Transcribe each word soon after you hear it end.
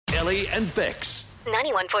Ellie and Bex.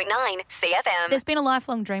 91.9 CFM. There's been a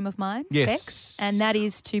lifelong dream of mine, Yes. Bex, and that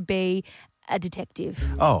is to be a detective.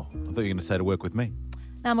 Oh, I thought you were going to say to work with me.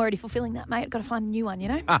 Now I'm already fulfilling that, mate. Got to find a new one, you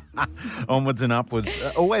know? Onwards and upwards.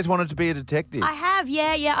 Always wanted to be a detective. I have,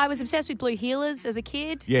 yeah. I was obsessed with Blue Heelers as a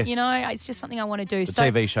kid. Yes. You know, it's just something I want to do. The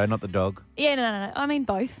TV show, not the dog. Yeah, no. I mean,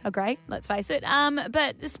 both are great, let's face it.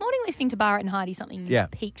 But this morning listening to Barrett and Heidi, something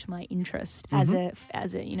piqued my interest as a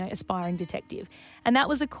aspiring detective. And that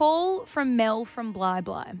was a call from Mel from Bly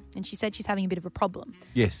Bly. And she said she's having a bit of a problem.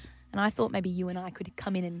 Yes. And I thought maybe you and I could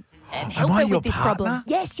come in and help Am I her your with this partner? problem.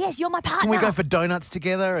 Yes, you're my partner. Can we go for donuts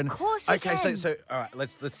together? And Of course we okay, can. so all right,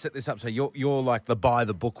 let's set this up. So you're like the buy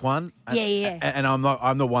the book one. And, Yeah. And I'm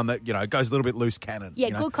the one that goes a little bit loose cannon. Yeah,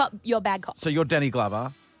 you know? good cop, you're bad cop. So you're Danny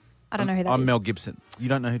Glover. I don't know who that is. I'm Mel Gibson. You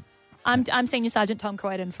don't know who? I'm Senior Sergeant Tom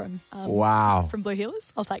Croydon from Wow. from Blue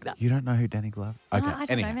Heelers. I'll take that. You don't know who Danny Glover? Okay. I don't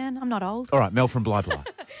anyhow. know, man. I'm not old. All right, Mel from Bly Bly.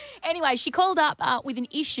 Anyway, she called up with an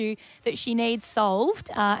issue that she needs solved,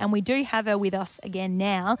 and we do have her with us again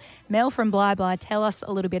now. Mel from Bly Bly, tell us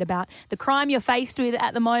a little bit about the crime you're faced with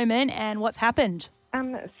at the moment and what's happened.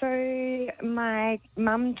 So my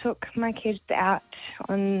mum took my kids out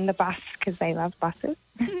on the bus because they love buses.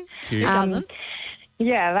 Cute. Doesn't?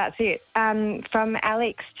 Yeah, that's it. From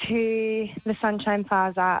Alex to the Sunshine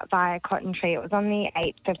Plaza via Cotton Tree. It was on the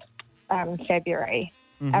 8th of February,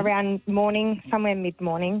 around morning, somewhere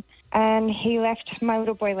mid-morning. And my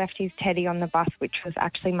little boy left his teddy on the bus, which was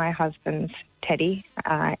actually my husband's teddy.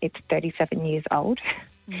 It's 37 years old.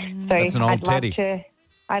 So That's an old teddy.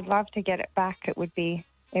 I'd love to get it back. It would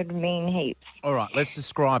mean heaps. All right, let's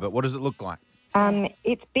describe it. What does it look like?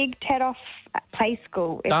 It's Big Ted off Play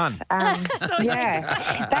School. It's, Done.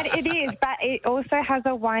 Yeah, that it is. But it also has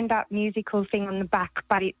a wind-up musical thing on the back,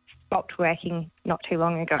 but it stopped working not too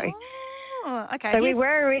long ago. Oh, okay. So we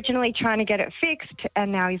were originally trying to get it fixed,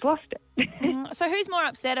 and now he's lost it. So who's more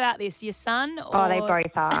upset about this, your son or... Oh, they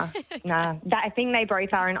both are. I think they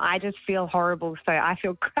both are, and I just feel horrible, so I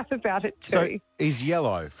feel crap about it too. So is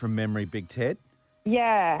Yellow from memory Big Ted?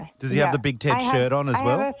 Yeah. Does he have the Big Ted shirt on as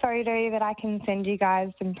well? I have a photo that I can send you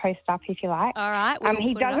guys and post up if you like. All right.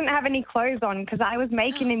 He doesn't have any clothes on because I was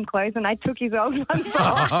making him clothes and I took his old ones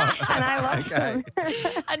off and I lost them.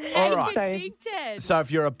 A naked All right. Big Ted. So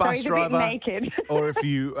if you're a bus he's driver, a bit naked. or if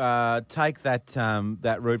you take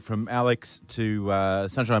that route from Alex to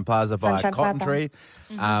Sunshine Plaza via Sunshine Cotton Plaza.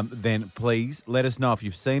 Tree, then please let us know if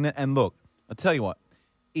you've seen it. And look, I'll tell you what,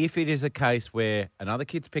 if it is a case where another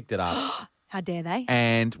kid's picked it up, How dare they?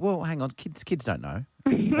 and well, hang on, kids don't know.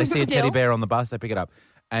 They see a teddy Still. bear on the bus, they pick it up,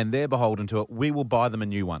 and they're beholden to it. We will buy them a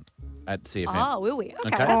new one at CFM. Oh, will we? Okay,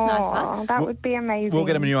 Okay. that's nice of us. Oh, that would be amazing. We'll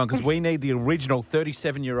get them a new one because we need the original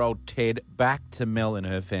 37-year-old Ted back to Mel and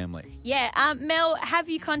her family. Yeah. Mel, have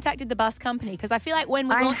you contacted the bus company? Because I feel like when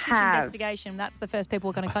we I launch this have. investigation, that's the first people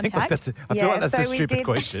we're going to I contact. feel like Yeah, that's a so we stupid did-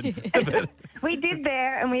 question. We did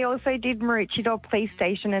there, and we also did Maroochydore Police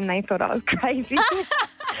Station, and they thought I was crazy.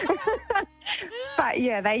 But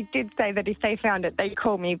yeah, they did say that if they found it, they'd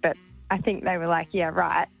call me. But I think they were like, "Yeah,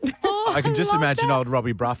 right." Oh, I can just love imagine that. old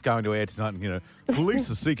Robbie Bruff going to air tonight and,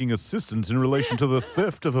 police are seeking assistance in relation to the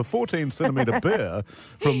theft of a 14-centimetre bear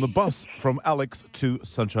from the bus from Alex to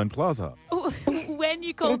Sunshine Plaza. When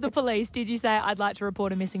you called the police, did you say, I'd like to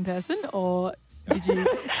report a missing person? Or did you?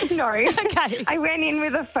 No, Okay. I went in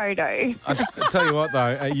with a photo. I tell you what,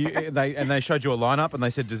 though, they showed you a lineup and they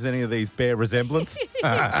said, does any of these bear resemblance? Oh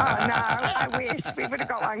no, I wish we would have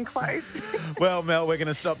got one close. Well, Mel, we're going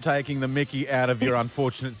to stop taking the mickey out of your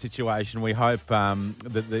unfortunate situation. We hope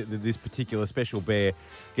that this particular special bear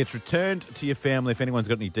gets returned to your family. If anyone's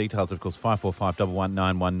got any details, of course, 545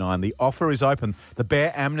 11919. The offer is open. The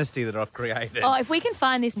bear amnesty that I've created. Oh, if we can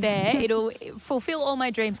find this bear, it'll fulfill all my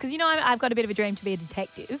dreams. Because, I've got a bit of a dream to be a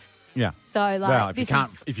detective. Yeah. So, like, well, if this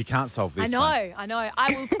you can't solve this, I know. one. I know.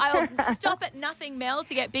 I will stop at nothing, Mel,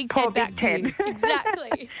 to get Big Poor Ted back Big to you. Ted.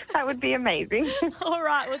 Exactly. That would be amazing. All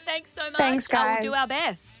right. Well, thanks so much. Thanks, I will guys. do our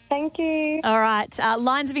best. Thank you. All right.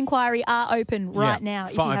 Lines of inquiry are open right now.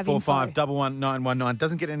 If you have info. 545 11919.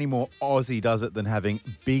 Doesn't get any more Aussie, does it, than having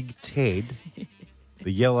Big Ted,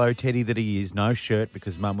 the yellow teddy that he is, no shirt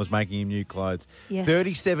because Mum was making him new clothes. Yes.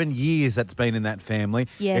 37 years that's been in that family.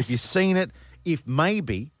 Yes. If you've seen it, if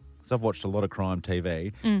maybe, because I've watched a lot of crime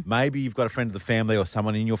TV, maybe you've got a friend of the family or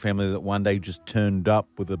someone in your family that one day just turned up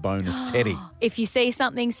with a bonus teddy. If you see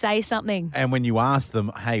something, say something. And when you ask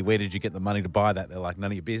them, hey, where did you get the money to buy that? They're like,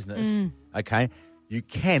 none of your business. Okay? You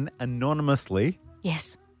can anonymously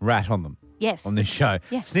Yes. rat on them. Yes. on this show.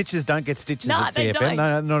 Yeah. Snitches don't get stitches No, at they CFM. don't.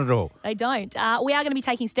 No, not at all. They don't. We are going to be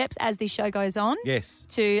taking steps as this show goes on Yes.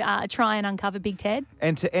 to try and uncover Big Ted.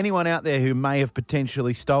 And to anyone out there who may have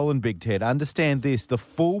potentially stolen Big Ted, understand this: the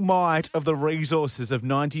full might of the resources of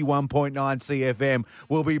 91.9 CFM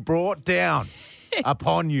will be brought down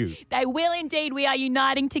upon you. They will indeed. We are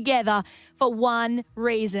uniting together for one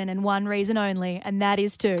reason and one reason only, and that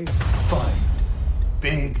is to... Find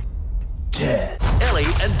Big Ted. Ellie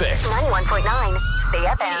and Bex. 91.9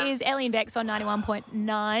 CFM. It is Ellie and Bex on 91.9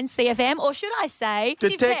 CFM, or should I say...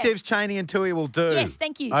 Detectives Cheney and Toohey will do. Yes,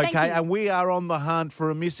 thank you, Okay, thank you. and we are on the hunt for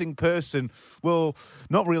a missing person. Well,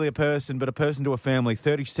 not really a person, but a person to a family.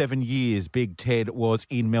 37 years Big Ted was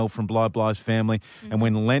in Mel from Bly's family, Mm-hmm. and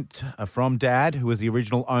when lent from Dad, who was the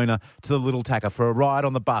original owner, to the little tacker for a ride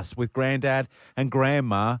on the bus with Granddad and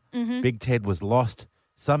Grandma, Mm-hmm. Big Ted was lost,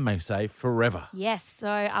 some may say forever. Yes,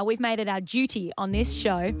 so we've made it our duty on this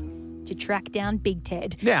show to track down Big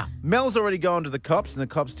Ted. Now, Mel's already gone to the cops, and the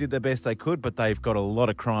cops did their best they could, but they've got a lot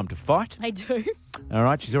of crime to fight. They do. All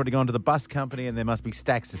right, she's already gone to the bus company, and there must be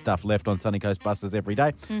stacks of stuff left on Sunny Coast buses every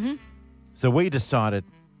day. Mm-hmm. So we decided,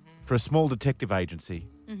 for a small detective agency,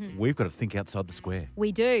 we've got to think outside the square.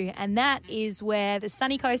 We do, and that is where the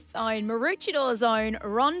Sunny Coast's own, Maroochydor's own,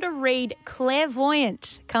 Rhonda Reid,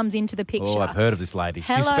 clairvoyant, comes into the picture. Oh, I've heard of this lady.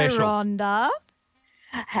 Hello, She's special. Rhonda.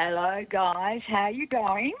 Hello, guys. How you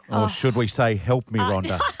going? Or should we say, help me,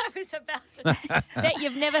 Rhonda? I was about to bet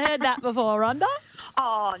you've never heard that before, Rhonda.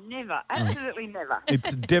 Oh, never. Absolutely never.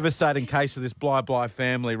 It's a devastating case of this Bly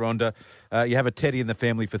family, Rhonda. You have a teddy in the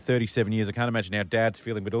family for 37 years. I can't imagine how Dad's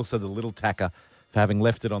feeling, but also the little tacker for having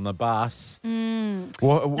left it on the bus. No,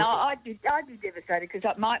 I'd be devastated because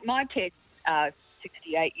my Ted's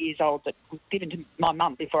 68 years old that was given to my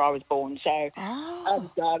mum before I was born, so I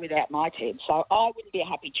would die without my Ted. So I wouldn't be a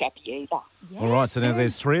happy chappy either. Yes, All right, so now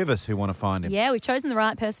there's three of us who want to find him. Yeah, we've chosen the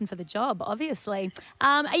right person for the job, obviously.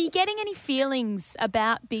 Are you getting any feelings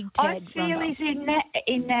about Big Ted, I feel Rhonda? he's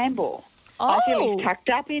in Nambour. Oh. I feel he's tucked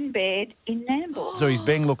up in bed in Nambour. So he's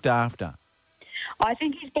being looked after. I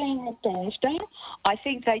think he's being looked after. I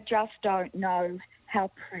think they just don't know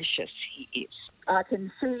how precious he is. I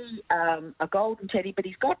can see a golden teddy, but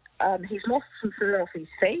he's lost some fur off his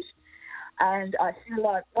feet, and I feel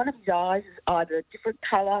like one of his eyes is either a different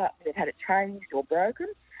colour, they've had it changed or broken,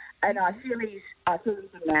 and I feel he's a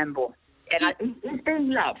Nambour. And he's being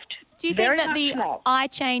loved. Do you Very think that much the loved. eye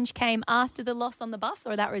change came after the loss on the bus,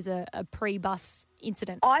 or that was a pre-bus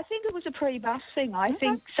incident? I think it was a pre-bus thing. I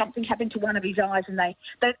think something happened to one of his eyes, and let's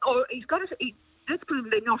put it,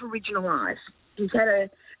 they're not original eyes. He's had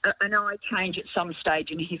an eye change at some stage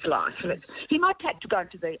in his life. He might have to go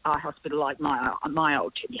to the eye hospital like my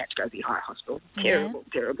old Teddy had to go to the eye hospital. Terrible,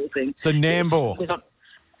 terrible thing. So Nambour.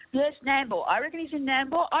 Yes, Nambour. I reckon he's in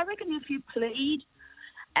Nambour. I reckon if you plead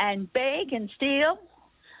and beg and steal,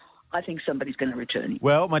 I think somebody's going to return him.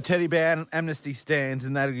 Well, my teddy bear amnesty stands,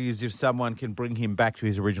 and that is if someone can bring him back to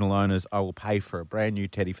his original owners, I will pay for a brand new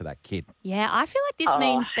teddy for that kid. Yeah, I feel like this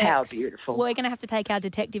means, how Bex, beautiful. we're going to have to take our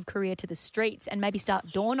detective career to the streets and maybe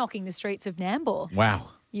start door-knocking the streets of Nambour. Wow.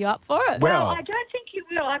 You up for it? Well, I don't think you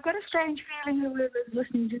will. I've got a strange feeling whoever's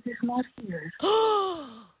listening to this might hear it.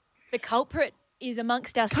 The culprit is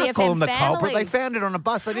amongst our can't CFM call them the family. culprit. They found it on a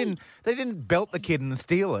bus. They didn't belt the kid and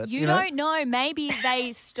steal it. You know? don't know. Maybe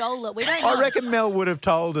they stole it. We don't know. I reckon Mel would have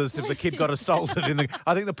told us if the kid got assaulted.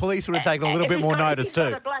 I think the police would have taken a little bit more notice If he's too.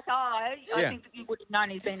 got a black eye, I Yeah. think that you would have known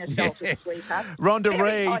he's been assaulted, sweetheart. Rhonda Very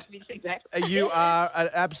Reid, nice of you to think that. you are an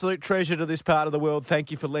absolute treasure to this part of the world. Thank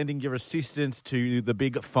you for lending your assistance to the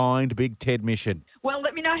Big Ted mission. Well,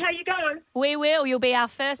 let me know how you go. We will. You'll be our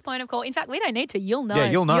first point of call. In fact, we don't need to. You'll know. Yeah,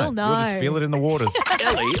 you'll know. You'll know. You'll just feel it in the waters.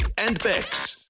 Ellie and Bex.